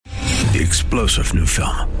the explosive new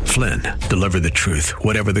film, Flynn, Deliver the Truth,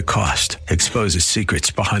 Whatever the Cost, exposes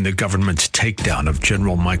secrets behind the government's takedown of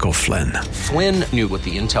General Michael Flynn. Flynn knew what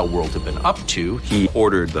the intel world had been up to. He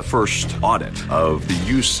ordered the first audit of the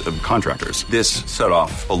use of contractors. This set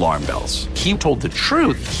off alarm bells. He told the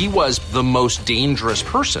truth. He was the most dangerous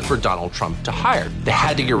person for Donald Trump to hire. They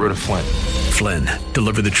had to get rid of Flynn. Flynn,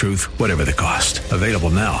 Deliver the Truth, Whatever the Cost. Available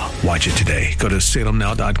now. Watch it today. Go to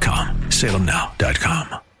salemnow.com.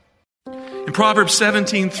 salemnow.com. In Proverbs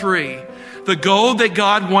 17:3, the gold that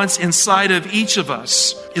God wants inside of each of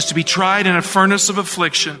us is to be tried in a furnace of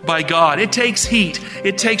affliction by God. It takes heat.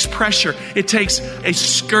 It takes pressure. It takes a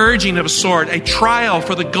scourging of a sort, a trial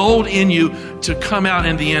for the gold in you to come out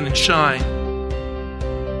in the end and shine.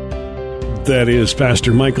 That is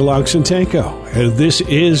Pastor Michael Oxentenko, and this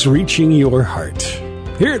is Reaching Your Heart.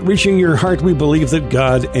 Here at Reaching Your Heart, we believe that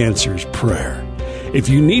God answers prayer. If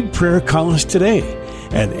you need prayer, call us today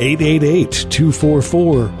at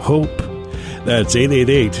 888-244-HOPE. That's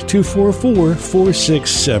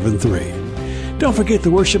 888-244-4673. Don't forget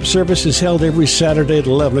the worship service is held every Saturday at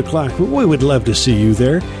 11 o'clock. We would love to see you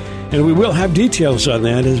there, and we will have details on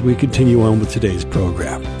that as we continue on with today's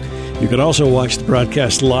program. You can also watch the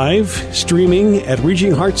broadcast live, streaming at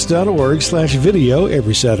reachinghearts.org/video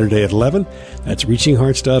every Saturday at 11. That's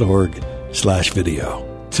reachinghearts.org/video.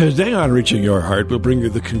 Today on Reaching Your Heart, we'll bring you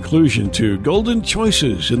the conclusion to Golden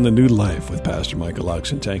Choices in the New Life with Pastor Michael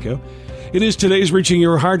Oxentenko. It is today's Reaching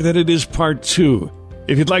Your Heart that it is part 2.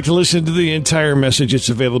 If you'd like to listen to the entire message, it's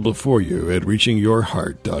available for you at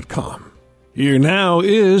reachingyourheart.com. Here now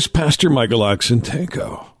is Pastor Michael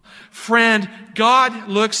Oxentenko. Friend, God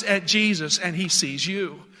looks at Jesus and he sees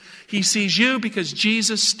you. He sees you because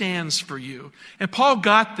Jesus stands for you. And Paul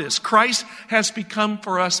got this. Christ has become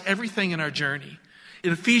for us everything in our journey.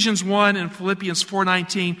 In Ephesians 1 and Philippians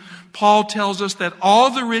 4:19, Paul tells us that all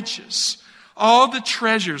the riches, all the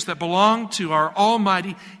treasures that belong to our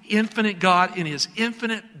almighty, infinite God in his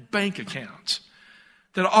infinite bank account,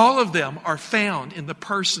 that all of them are found in the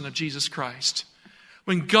person of Jesus Christ.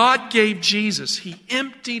 When God gave Jesus, he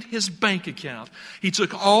emptied his bank account. He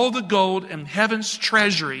took all the gold and heaven's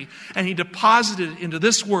treasury and he deposited it into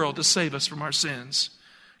this world to save us from our sins.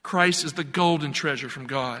 Christ is the golden treasure from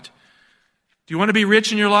God. Do you want to be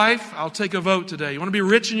rich in your life? I'll take a vote today. You want to be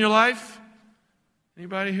rich in your life?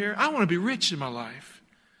 Anybody here? I want to be rich in my life.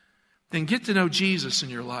 Then get to know Jesus in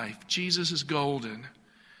your life. Jesus is golden.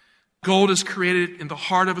 Gold is created in the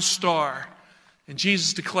heart of a star. And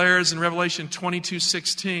Jesus declares in Revelation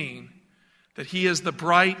 22:16 that he is the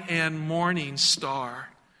bright and morning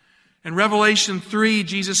star. In Revelation 3,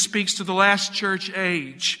 Jesus speaks to the last church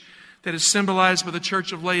age that is symbolized by the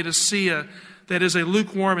church of Laodicea, that is a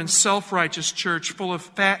lukewarm and self-righteous church full of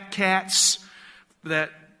fat cats that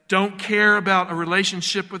don't care about a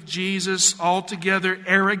relationship with Jesus, altogether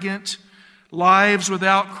arrogant, lives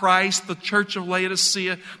without Christ, the church of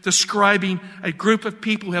Laodicea, describing a group of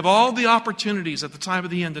people who have all the opportunities at the time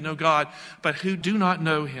of the end to know God, but who do not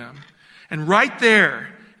know him. And right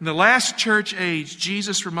there, in the last church age,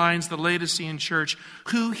 Jesus reminds the Laodicean church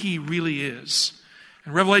who he really is.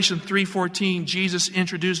 In Revelation 3:14, Jesus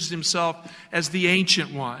introduces himself as the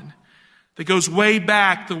Ancient One that goes way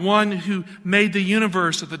back, the one who made the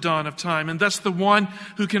universe at the dawn of time, and thus the one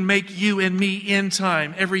who can make you and me in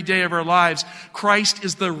time every day of our lives. Christ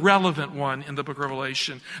is the relevant one in the book of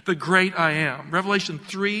Revelation, the great I am. Revelation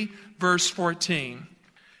 3, verse 14.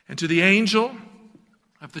 And to the angel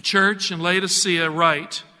of the church in Laodicea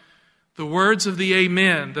write, the words of the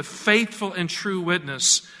Amen, the faithful and true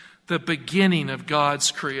witness, the beginning of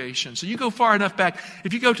God's creation. So you go far enough back,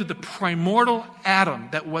 if you go to the primordial atom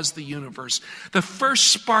that was the universe, the first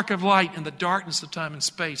spark of light in the darkness of time and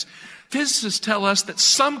space, physicists tell us that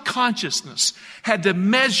some consciousness had to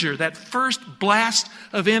measure that first blast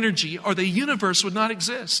of energy or the universe would not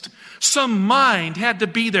exist. Some mind had to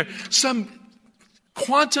be there. Some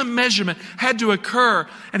quantum measurement had to occur.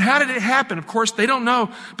 And how did it happen? Of course, they don't know,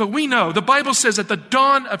 but we know. The Bible says at the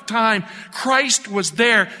dawn of time, Christ was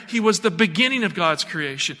there. He was the beginning of God's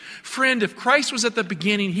creation. Friend, if Christ was at the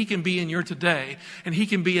beginning, he can be in your today, and he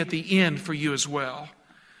can be at the end for you as well.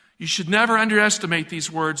 You should never underestimate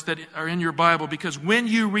these words that are in your Bible, because when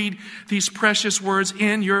you read these precious words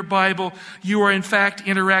in your Bible, you are in fact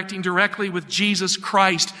interacting directly with Jesus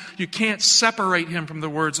Christ. You can't separate him from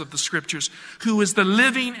the words of the Scriptures, who is the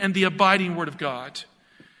living and the abiding Word of God.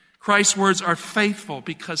 Christ's words are faithful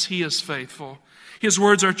because he is faithful. His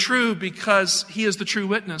words are true because he is the true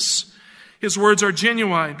witness. His words are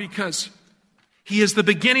genuine because he is the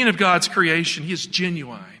beginning of God's creation. He is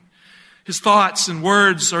genuine. His thoughts and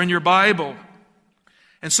words are in your Bible.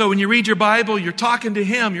 And so when you read your Bible, you're talking to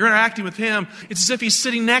Him, you're interacting with Him. It's as if He's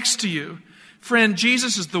sitting next to you. Friend,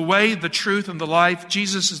 Jesus is the way, the truth, and the life.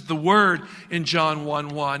 Jesus is the Word in John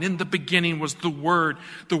 1:1. In the beginning was the Word.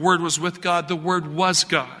 The Word was with God. The Word was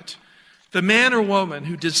God. The man or woman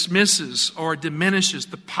who dismisses or diminishes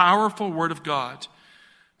the powerful Word of God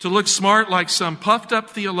to look smart like some puffed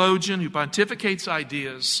up theologian who pontificates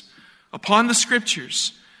ideas upon the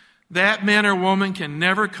Scriptures, that man or woman can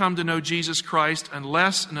never come to know Jesus Christ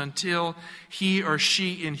unless and until he or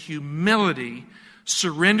she in humility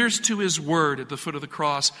surrenders to His Word at the foot of the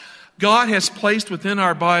cross. God has placed within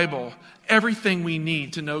our Bible everything we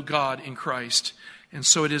need to know God in Christ. And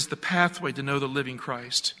so it is the pathway to know the living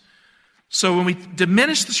Christ. So when we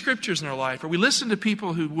diminish the Scriptures in our life, or we listen to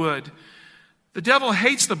people who would, the devil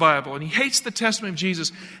hates the Bible and he hates the testimony of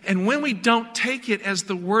Jesus. And when we don't take it as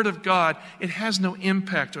the Word of God, it has no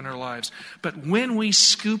impact on our lives. But when we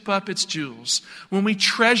scoop up its jewels, when we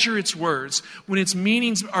treasure its words, when its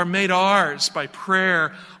meanings are made ours by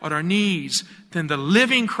prayer on our knees, then the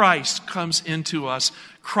living Christ comes into us,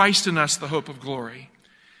 Christ in us, the hope of glory.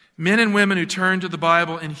 Men and women who turn to the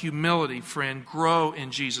Bible in humility, friend, grow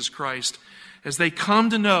in Jesus Christ as they come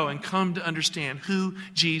to know and come to understand who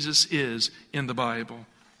Jesus is in the Bible,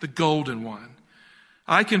 the golden one.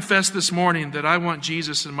 I confess this morning that I want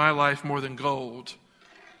Jesus in my life more than gold.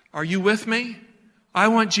 Are you with me? I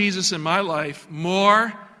want Jesus in my life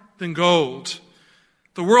more than gold.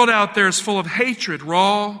 The world out there is full of hatred,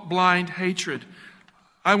 raw, blind hatred.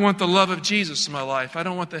 I want the love of Jesus in my life. I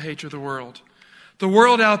don't want the hatred of the world. The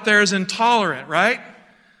world out there is intolerant, right?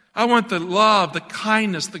 I want the love, the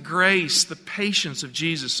kindness, the grace, the patience of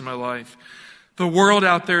Jesus in my life. The world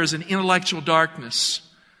out there is in intellectual darkness.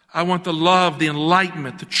 I want the love, the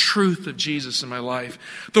enlightenment, the truth of Jesus in my life.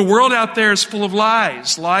 The world out there is full of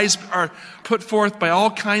lies. Lies are put forth by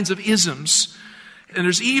all kinds of isms. And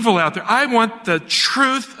there's evil out there. I want the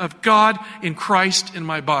truth of God in Christ in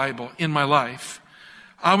my Bible, in my life.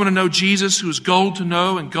 I want to know Jesus, who is gold to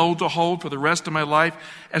know and gold to hold for the rest of my life,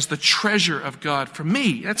 as the treasure of God for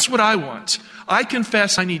me. That's what I want. I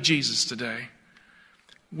confess I need Jesus today.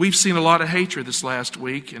 We've seen a lot of hatred this last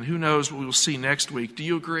week, and who knows what we will see next week. Do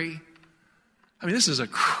you agree? I mean, this is a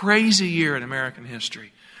crazy year in American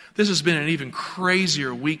history. This has been an even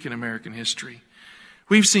crazier week in American history.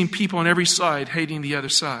 We've seen people on every side hating the other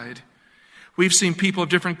side. We've seen people of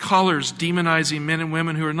different colors demonizing men and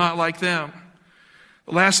women who are not like them.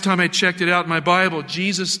 The last time I checked it out in my Bible,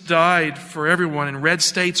 Jesus died for everyone in red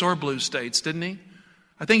states or blue states, didn't He?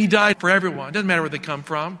 I think He died for everyone. It doesn't matter where they come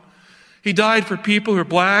from. He died for people who are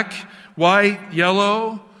black, white,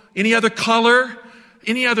 yellow, any other color,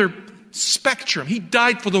 any other spectrum. He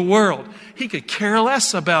died for the world. He could care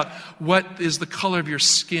less about what is the color of your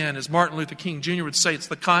skin. As Martin Luther King Jr. would say, it's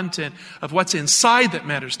the content of what's inside that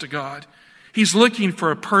matters to God. He's looking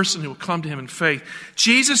for a person who will come to Him in faith.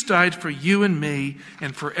 Jesus died for you and me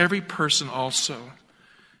and for every person also.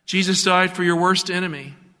 Jesus died for your worst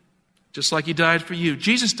enemy, just like He died for you.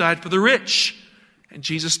 Jesus died for the rich, and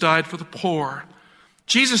Jesus died for the poor.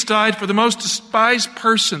 Jesus died for the most despised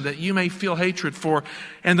person that you may feel hatred for,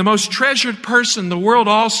 and the most treasured person in the world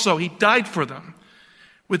also. He died for them.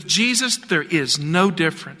 With Jesus, there is no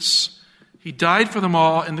difference. He died for them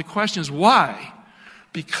all, and the question is why?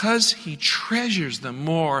 Because He treasures them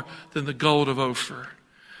more than the gold of Ophir.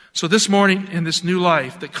 So this morning, in this new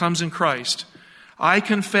life that comes in Christ, I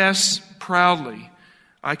confess proudly,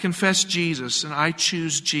 I confess Jesus, and I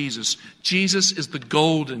choose Jesus. Jesus is the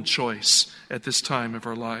golden choice at this time of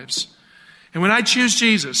our lives. And when I choose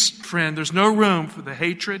Jesus, friend, there's no room for the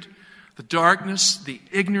hatred, the darkness, the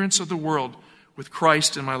ignorance of the world with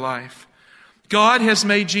Christ in my life. God has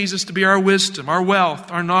made Jesus to be our wisdom, our wealth,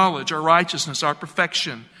 our knowledge, our righteousness, our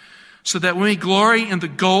perfection, so that when we glory in the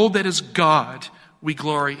gold that is God, we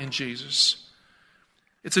glory in Jesus.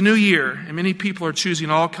 It's a new year, and many people are choosing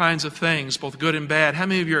all kinds of things, both good and bad. How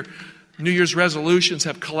many of your New Year's resolutions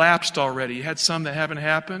have collapsed already? You had some that haven't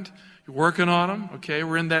happened? You're working on them? Okay,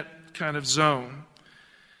 we're in that kind of zone.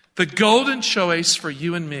 The golden choice for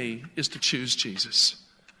you and me is to choose Jesus.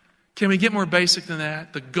 Can we get more basic than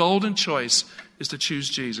that? The golden choice is to choose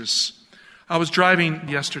Jesus. I was driving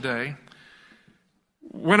yesterday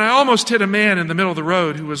when I almost hit a man in the middle of the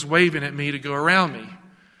road who was waving at me to go around me.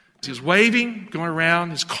 He was waving, going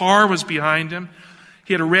around. His car was behind him.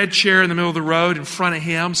 He had a red chair in the middle of the road in front of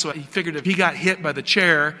him, so he figured if he got hit by the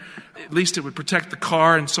chair, at least it would protect the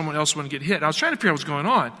car and someone else wouldn't get hit. I was trying to figure out what was going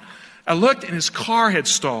on. I looked and his car had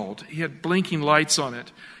stalled. He had blinking lights on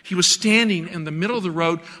it. He was standing in the middle of the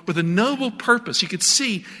road with a noble purpose. You could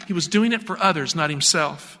see he was doing it for others, not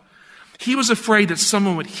himself. He was afraid that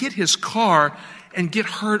someone would hit his car and get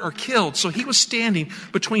hurt or killed. So he was standing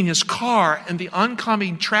between his car and the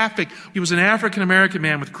oncoming traffic. He was an African-American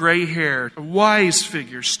man with gray hair, a wise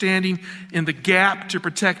figure, standing in the gap to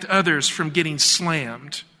protect others from getting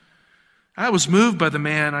slammed. I was moved by the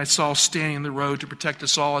man I saw standing in the road to protect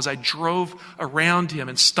us all as I drove around him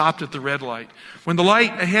and stopped at the red light. When the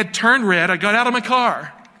light ahead turned red, I got out of my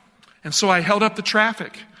car. And so I held up the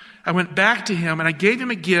traffic. I went back to him and I gave him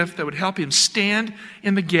a gift that would help him stand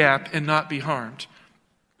in the gap and not be harmed.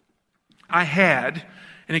 I had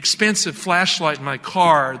an expensive flashlight in my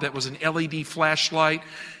car that was an LED flashlight.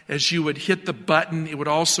 As you would hit the button, it would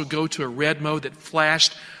also go to a red mode that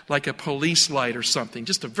flashed like a police light or something.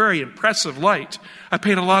 Just a very impressive light. I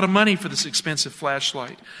paid a lot of money for this expensive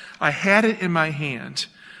flashlight. I had it in my hand.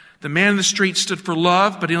 The man in the street stood for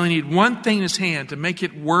love, but he only needed one thing in his hand to make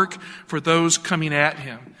it work for those coming at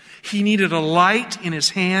him. He needed a light in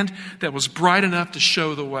his hand that was bright enough to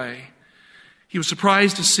show the way. He was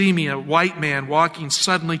surprised to see me, a white man, walking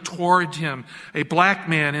suddenly toward him, a black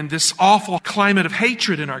man in this awful climate of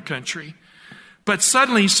hatred in our country. But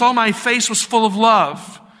suddenly he saw my face was full of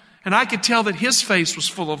love, and I could tell that his face was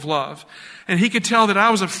full of love, and he could tell that I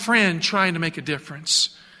was a friend trying to make a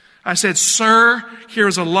difference. I said, "Sir, here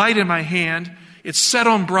is a light in my hand. It's set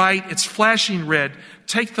on bright. It's flashing red.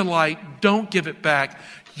 Take the light. Don't give it back.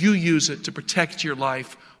 You use it to protect your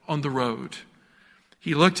life on the road."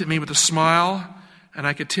 He looked at me with a smile, and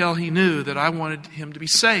I could tell he knew that I wanted him to be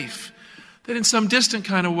safe, that in some distant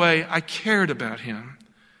kind of way I cared about him.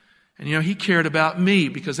 And he cared about me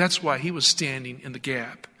because that's why he was standing in the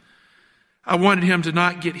gap. I wanted him to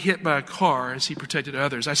not get hit by a car as he protected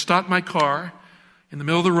others. I stopped my car in the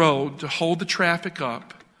middle of the road to hold the traffic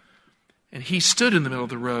up, and he stood in the middle of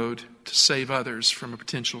the road to save others from a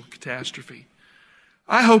potential catastrophe.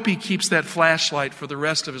 I hope he keeps that flashlight for the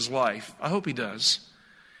rest of his life. I hope he does.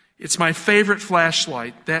 It's my favorite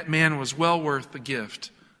flashlight. That man was well worth the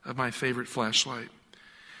gift of my favorite flashlight.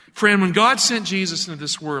 Friend, when God sent Jesus into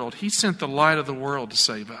this world, He sent the light of the world to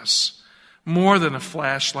save us. More than a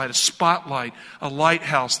flashlight, a spotlight, a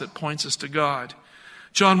lighthouse that points us to God.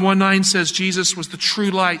 John 1:9 says Jesus was the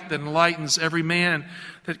true light that enlightens every man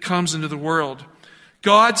that comes into the world.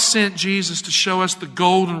 God sent Jesus to show us the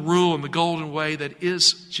golden rule and the golden way that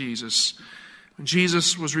is Jesus. When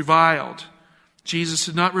Jesus was reviled, Jesus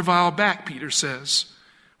did not revile back, Peter says.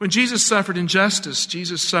 When Jesus suffered injustice,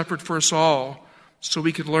 Jesus suffered for us all so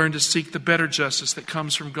we could learn to seek the better justice that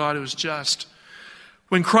comes from God who is just.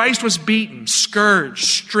 When Christ was beaten, scourged,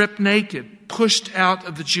 stripped naked, pushed out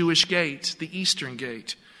of the Jewish gate, the Eastern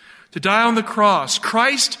gate, to die on the cross,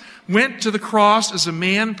 Christ went to the cross as a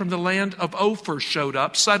man from the land of Ophir showed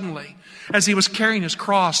up suddenly. As he was carrying his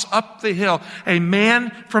cross up the hill, a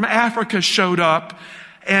man from Africa showed up,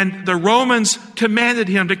 and the Romans commanded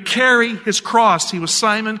him to carry his cross. He was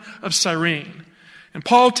Simon of Cyrene. And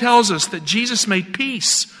Paul tells us that Jesus made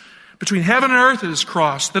peace between heaven and earth at his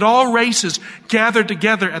cross, that all races gathered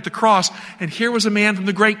together at the cross. And here was a man from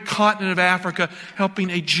the great continent of Africa helping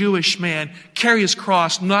a Jewish man carry his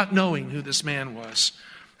cross, not knowing who this man was.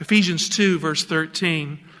 Ephesians 2, verse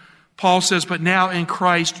 13, Paul says, "But now in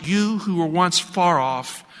Christ, you who were once far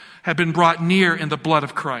off have been brought near in the blood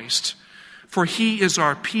of Christ. For He is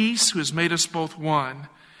our peace, who has made us both one.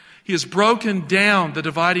 He has broken down the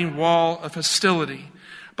dividing wall of hostility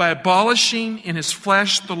by abolishing in His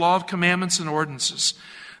flesh the law of commandments and ordinances,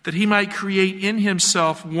 that He might create in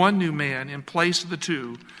Himself one new man in place of the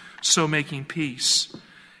two, so making peace,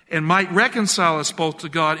 and might reconcile us both to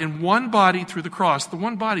God in one body through the cross." The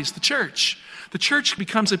one body is the church. The church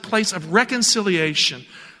becomes a place of reconciliation,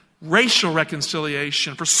 racial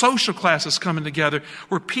reconciliation, for social classes coming together,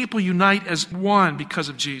 where people unite as one because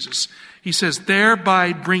of Jesus. He says,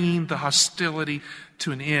 thereby bringing the hostility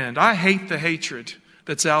to an end. I hate the hatred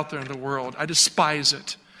that's out there in the world. I despise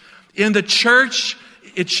it. In the church,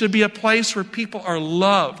 it should be a place where people are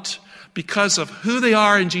loved because of who they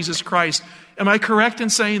are in Jesus Christ. Am I correct in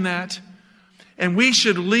saying that? And we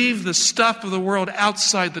should leave the stuff of the world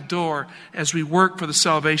outside the door as we work for the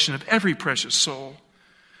salvation of every precious soul.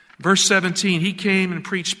 Verse 17, He came and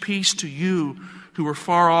preached peace to you who were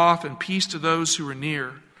far off and peace to those who were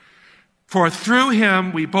near. For through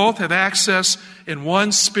Him we both have access in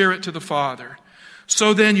one Spirit to the Father.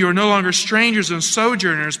 So then you are no longer strangers and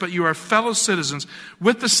sojourners, but you are fellow citizens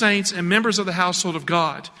with the saints and members of the household of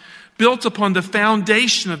God, built upon the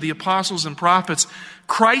foundation of the apostles and prophets,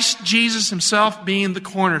 Christ Jesus Himself being the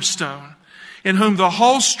cornerstone, in whom the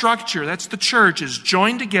whole structure, that's the church, is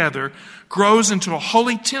joined together, grows into a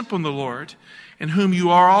holy temple in the Lord, in whom you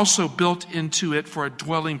are also built into it for a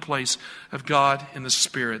dwelling place of God in the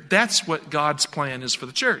Spirit. That's what God's plan is for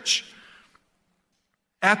the church.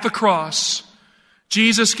 At the cross,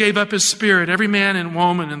 Jesus gave up his spirit, every man and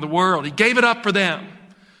woman in the world. He gave it up for them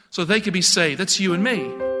so they could be saved. That's you and me.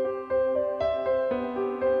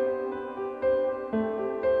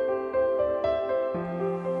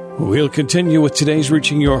 We'll continue with today's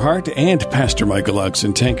Reaching Your Heart and Pastor Michael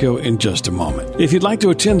Oxentenko in just a moment. If you'd like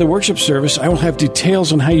to attend the worship service, I will have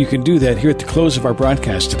details on how you can do that here at the close of our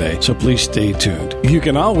broadcast today, so please stay tuned. You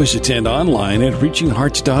can always attend online at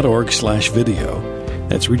reachinghearts.org/video.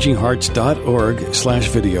 That's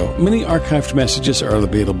reachinghearts.org/video. Many archived messages are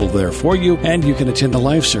available there for you, and you can attend the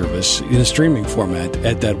live service in a streaming format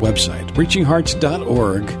at that website,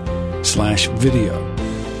 reachinghearts.org/video.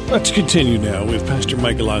 Let's continue now with Pastor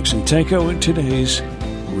Michael Oxentenko in today's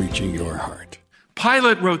Reaching Your Heart.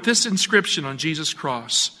 Pilate wrote this inscription on Jesus'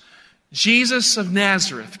 cross: Jesus of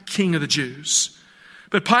Nazareth, King of the Jews.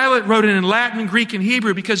 But Pilate wrote it in Latin, Greek, and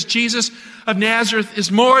Hebrew because Jesus of Nazareth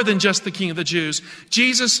is more than just the King of the Jews.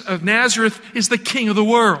 Jesus of Nazareth is the King of the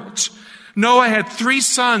world. Noah had 3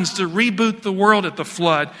 sons to reboot the world at the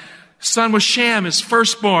flood. His son was Shem, his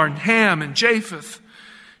firstborn, Ham, and Japheth.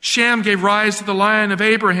 Shem gave rise to the line of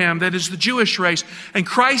Abraham, that is the Jewish race. And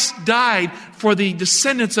Christ died for the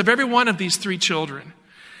descendants of every one of these 3 children.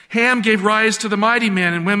 Ham gave rise to the mighty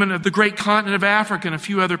men and women of the great continent of Africa and a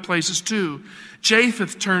few other places too.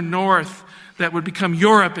 Japheth turned north, that would become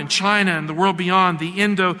Europe and China and the world beyond, the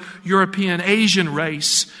Indo-European Asian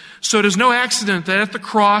race. So it is no accident that at the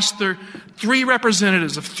cross there are 3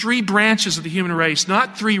 representatives of 3 branches of the human race,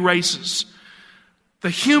 not 3 races. The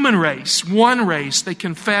human race, one race, they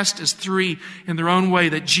confessed as 3 in their own way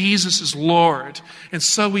that Jesus is Lord. And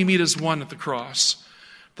so we meet as one at the cross.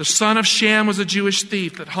 The son of Shem was a Jewish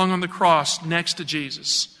thief that hung on the cross next to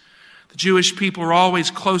Jesus. The Jewish people were always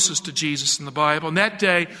closest to Jesus in the Bible. And that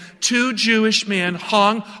day, 2 Jewish men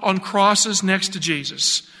hung on crosses next to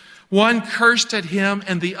Jesus. One cursed at him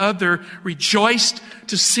and the other rejoiced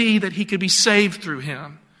to see that he could be saved through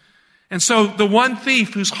him. And so the one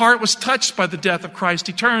thief whose heart was touched by the death of Christ,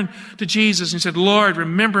 he turned to Jesus and he said, Lord,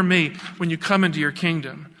 remember me when you come into your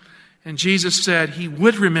kingdom. And Jesus said he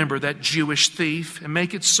would remember that Jewish thief and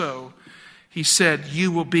make it so. He said,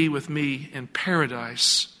 you will be with me in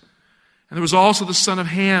paradise. And there was also the son of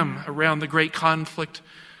Ham around the great conflict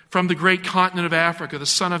from the great continent of Africa, the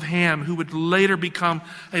son of Ham, who would later become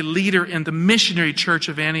a leader in the missionary church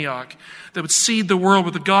of Antioch that would seed the world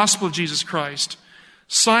with the gospel of Jesus Christ.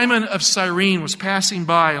 Simon of Cyrene was passing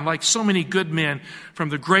by, and like so many good men from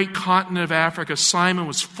the great continent of Africa, Simon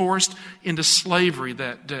was forced into slavery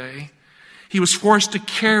that day. He was forced to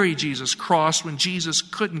carry Jesus' cross when Jesus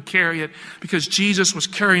couldn't carry it because Jesus was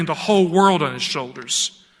carrying the whole world on his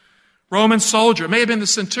shoulders. Roman soldier, it may have been the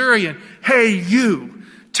centurion, hey, you,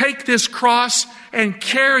 take this cross and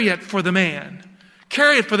carry it for the man.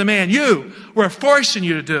 Carry it for the man. You, we're forcing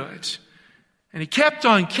you to do it. And he kept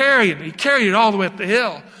on carrying it. He carried it all the way up the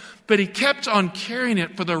hill. But he kept on carrying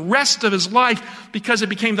it for the rest of his life because it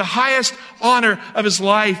became the highest honor of his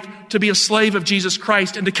life to be a slave of Jesus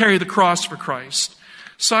Christ and to carry the cross for Christ.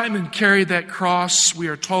 Simon carried that cross, we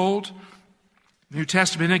are told. The New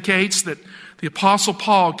Testament indicates that the Apostle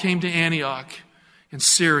Paul came to Antioch in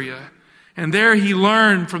Syria. And there he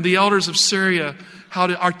learned from the elders of Syria how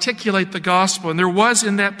to articulate the gospel. And there was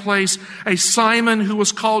in that place a Simon who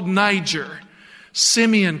was called Niger.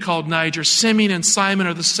 Simeon called Niger. Simeon and Simon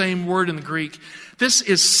are the same word in the Greek. This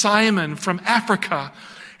is Simon from Africa.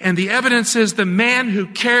 And the evidence is the man who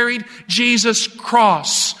carried Jesus'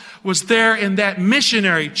 cross was there in that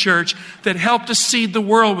missionary church that helped to seed the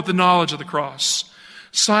world with the knowledge of the cross.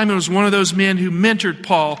 Simon was one of those men who mentored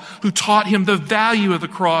Paul, who taught him the value of the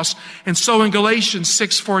cross. And so in Galatians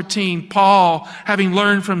 6:14, Paul, having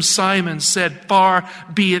learned from Simon, said, far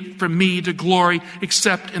be it from me to glory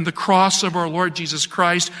except in the cross of our Lord Jesus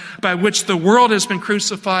Christ, by which the world has been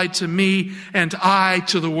crucified to me and I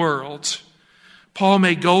to the world. Paul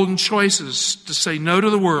made golden choices to say no to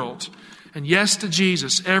the world and yes to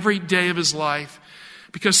Jesus every day of his life,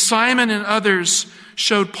 because Simon and others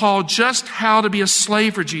showed Paul just how to be a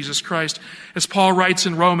slave for Jesus Christ, as Paul writes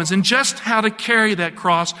in Romans, and just how to carry that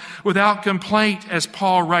cross without complaint, as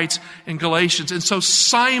Paul writes in Galatians. And so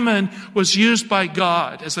Simon was used by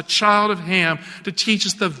God as a child of Ham to teach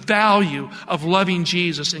us the value of loving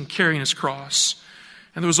Jesus and carrying his cross.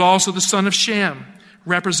 And there was also the son of Shem,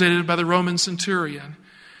 represented by the Roman centurion.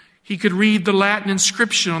 He could read the Latin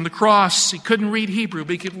inscription on the cross. He couldn't read Hebrew,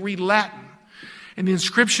 but he could read Latin. And the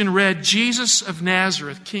inscription read, Jesus of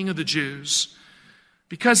Nazareth, King of the Jews.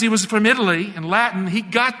 Because he was from Italy and Latin, he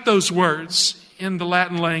got those words in the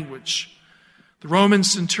Latin language. The Roman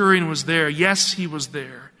centurion was there. Yes, he was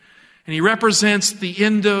there. And he represents the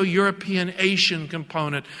Indo-European Asian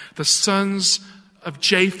component, the sons of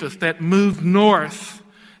Japheth that moved north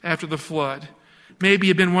after the flood. Maybe he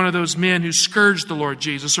had been one of those men who scourged the Lord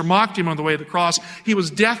Jesus or mocked him on the way to the cross. He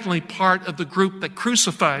was definitely part of the group that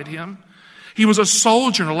crucified him. He was a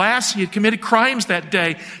soldier, and alas, he had committed crimes that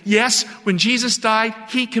day. Yes, when Jesus died,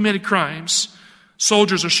 he committed crimes.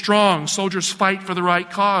 Soldiers are strong. Soldiers fight for the right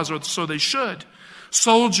cause, or so they should.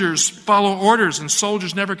 Soldiers follow orders, and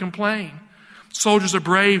soldiers never complain. Soldiers are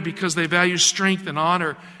brave because they value strength and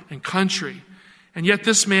honor and country. And yet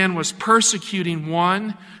this man was persecuting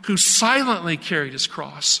one who silently carried his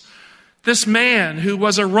cross. This man who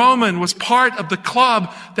was a Roman was part of the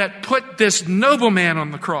club that put this nobleman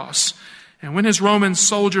on the cross. And when his Roman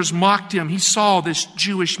soldiers mocked him, he saw this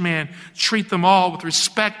Jewish man treat them all with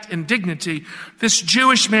respect and dignity. This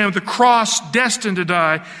Jewish man with a cross destined to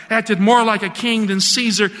die acted more like a king than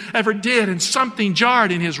Caesar ever did, and something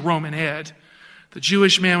jarred in his Roman head. The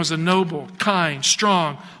Jewish man was a noble, kind,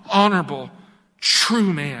 strong, honorable,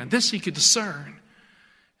 true man. This he could discern.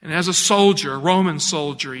 And as a soldier, a Roman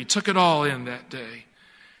soldier, he took it all in that day.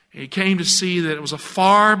 He came to see that it was a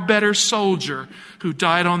far better soldier who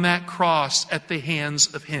died on that cross at the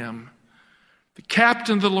hands of him. The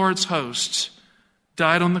captain of the Lord's host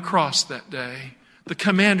died on the cross that day. The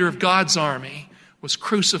commander of God's army was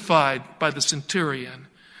crucified by the centurion.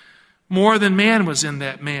 More than man was in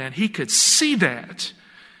that man. He could see that.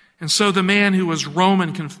 And so the man who was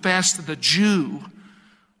Roman confessed that the Jew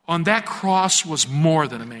on that cross was more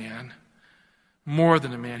than a man. More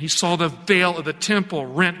than a man. He saw the veil of the temple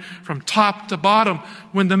rent from top to bottom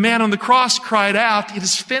when the man on the cross cried out, "It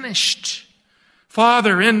is finished.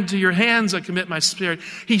 Father, into your hands I commit my spirit."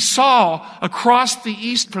 He saw across the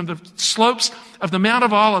east from the slopes of the Mount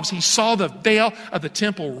of Olives, he saw the veil of the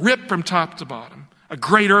temple ripped from top to bottom. A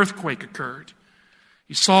great earthquake occurred.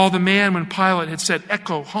 He saw the man when Pilate had said,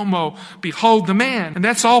 "Ecce homo," behold the man. And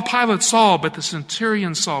that's all Pilate saw, but the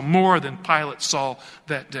centurion saw more than Pilate saw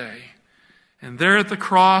that day. And there at the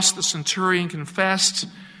cross, the centurion confessed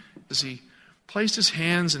as he placed his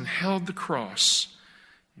hands and held the cross.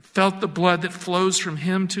 He felt the blood that flows from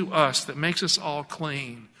him to us that makes us all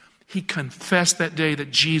clean. He confessed that day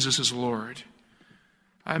that Jesus is Lord.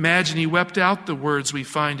 I imagine he wept out the words we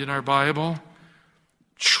find in our Bible.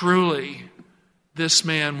 Truly, this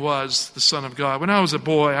man was the Son of God. When I was a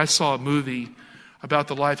boy, I saw a movie about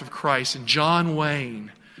the life of Christ, and John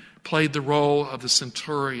Wayne played the role of the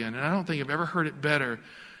centurion. And I don't think I've ever heard it better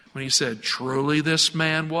when he said, "Truly this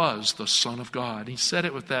man was the Son of God." He said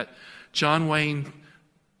it with that John Wayne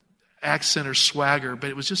accent or swagger,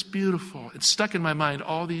 but it was just beautiful. It stuck in my mind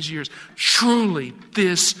all these years. Truly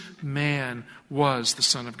this man was the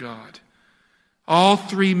Son of God. All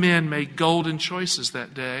three men made golden choices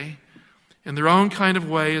that day in their own kind of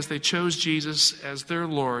way as they chose Jesus as their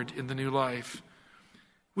Lord in the new life.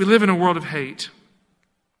 We live in a world of hate.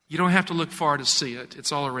 You don't have to look far to see it.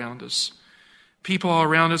 It's all around us. People all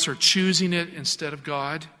around us are choosing it instead of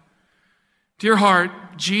God. Dear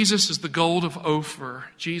heart, Jesus is the gold of Ophir.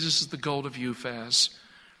 Jesus is the gold of Uphaz.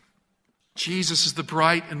 Jesus is the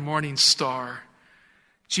bright and morning star.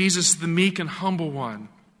 Jesus is the meek and humble one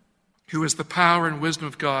who is the power and wisdom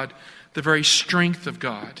of God, the very strength of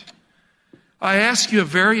God. I ask you a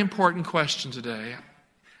very important question today.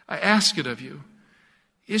 I ask it of you.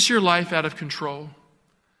 Is your life out of control?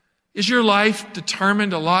 Is your life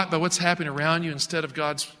determined a lot by what's happening around you instead of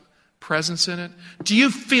God's presence in it? Do you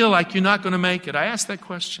feel like you're not going to make it? I ask that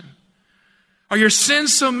question. Are your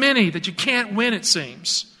sins so many that you can't win, it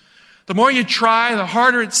seems? The more you try, the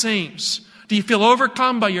harder it seems. Do you feel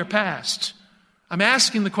overcome by your past? I'm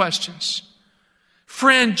asking the questions.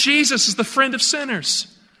 Friend, Jesus is the friend of sinners.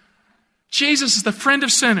 Jesus is the friend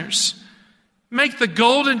of sinners. Make the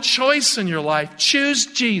golden choice in your life. Choose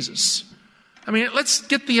Jesus. I mean, let's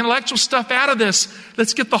get the intellectual stuff out of this.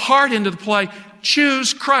 Let's get the heart into the play.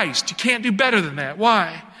 Choose Christ. You can't do better than that.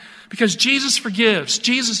 Why? Because Jesus forgives.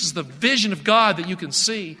 Jesus is the vision of God that you can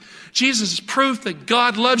see. Jesus is proof that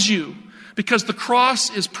God loves you, because the cross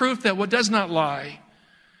is proof that what does not lie.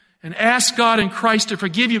 And ask God in Christ to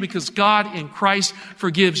forgive you, because God in Christ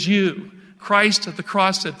forgives you. Christ at the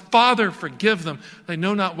cross said, "Father, forgive them. They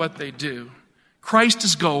know not what they do." Christ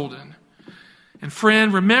is golden. And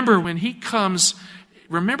friend, remember when he comes,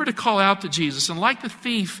 remember to call out to Jesus. And like the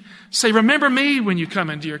thief, say, "Remember me when you come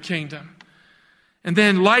into your kingdom." And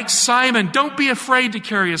then like Simon, don't be afraid to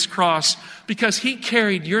carry his cross, because he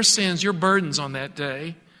carried your sins, your burdens on that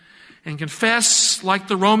day. And confess like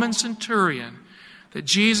the Roman centurion that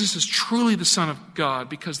Jesus is truly the Son of God,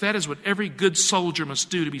 because that is what every good soldier must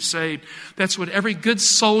do to be saved. That's what every good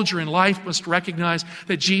soldier in life must recognize,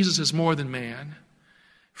 that Jesus is more than man.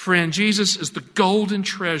 Friend, Jesus is the golden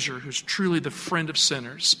treasure who's truly the friend of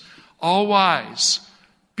sinners. All wise,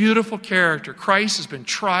 beautiful character. Christ has been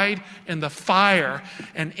tried in the fire,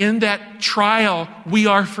 and in that trial we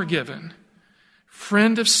are forgiven.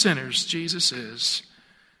 Friend of sinners, Jesus is.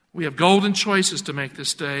 We have golden choices to make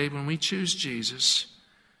this day when we choose Jesus.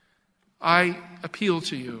 I appeal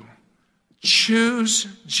to you. Choose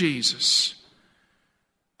Jesus.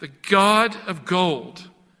 The God of gold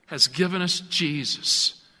has given us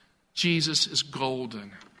Jesus. Jesus is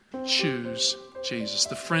golden. Choose Jesus,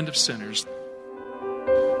 the friend of sinners.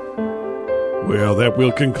 Well, that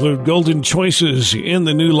will conclude Golden Choices in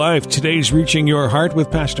the New Life. Today's Reaching Your Heart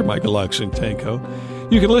with Pastor Michael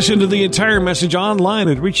Oxentenko. You can listen to the entire message online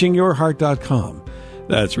at reachingyourheart.com.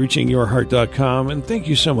 That's reachingyourheart.com, and thank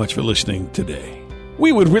you so much for listening today.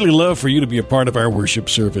 We would really love for you to be a part of our worship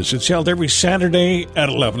service. It's held every Saturday at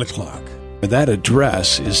 11 o'clock. That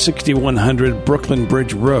address is 6100 Brooklyn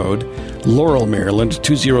Bridge Road, Laurel, Maryland,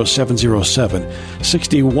 20707.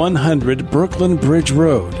 6100 Brooklyn Bridge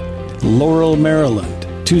Road, Laurel, Maryland,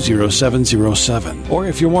 20707. Or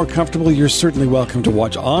if you're more comfortable, you're certainly welcome to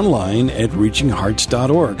watch online at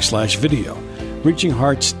reachinghearts.org/video.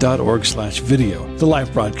 reachinghearts.org/video. The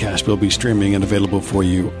live broadcast will be streaming and available for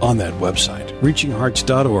you on that website,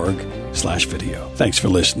 reachinghearts.org/video. Thanks for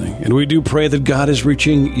listening, and we do pray that God is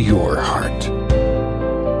reaching your heart.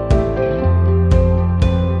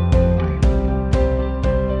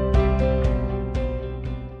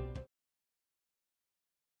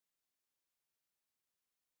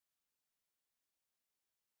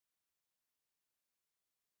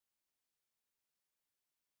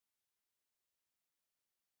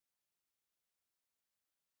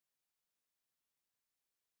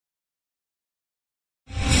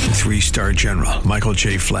 Three-star General Michael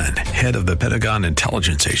J. Flynn, head of the Pentagon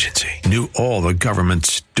Intelligence Agency, knew all the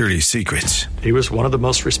government's dirty secrets. He was one of the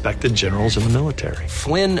most respected generals in the military.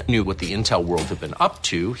 Flynn knew what the intel world had been up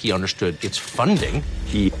to. He understood its funding.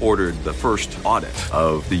 He ordered the first audit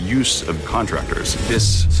of the use of contractors.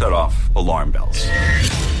 This set off alarm bells.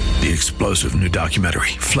 The explosive new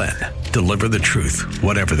documentary, Flynn, Deliver the Truth,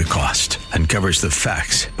 Whatever the Cost, uncovers the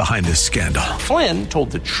facts behind this scandal. Flynn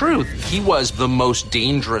told the truth. He was the most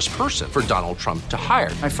dangerous person for Donald Trump to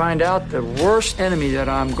hire. I find out the worst enemy that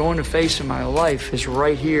I'm going to face in my life is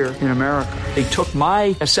right here in America. They took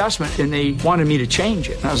my assessment and they wanted me to change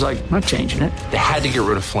it. And I was like, I'm not changing it. They had to get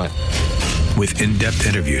rid of Flynn. With in-depth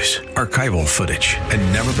interviews, archival footage,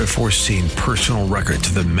 and never-before-seen personal records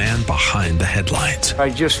of the man behind the headlines. I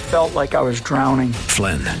just felt like I was drowning.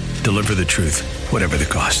 Flynn, Deliver the Truth, Whatever the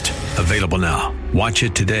Cost. Available now. Watch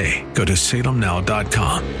it today. Go to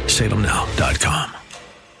salemnow.com. salemnow.com.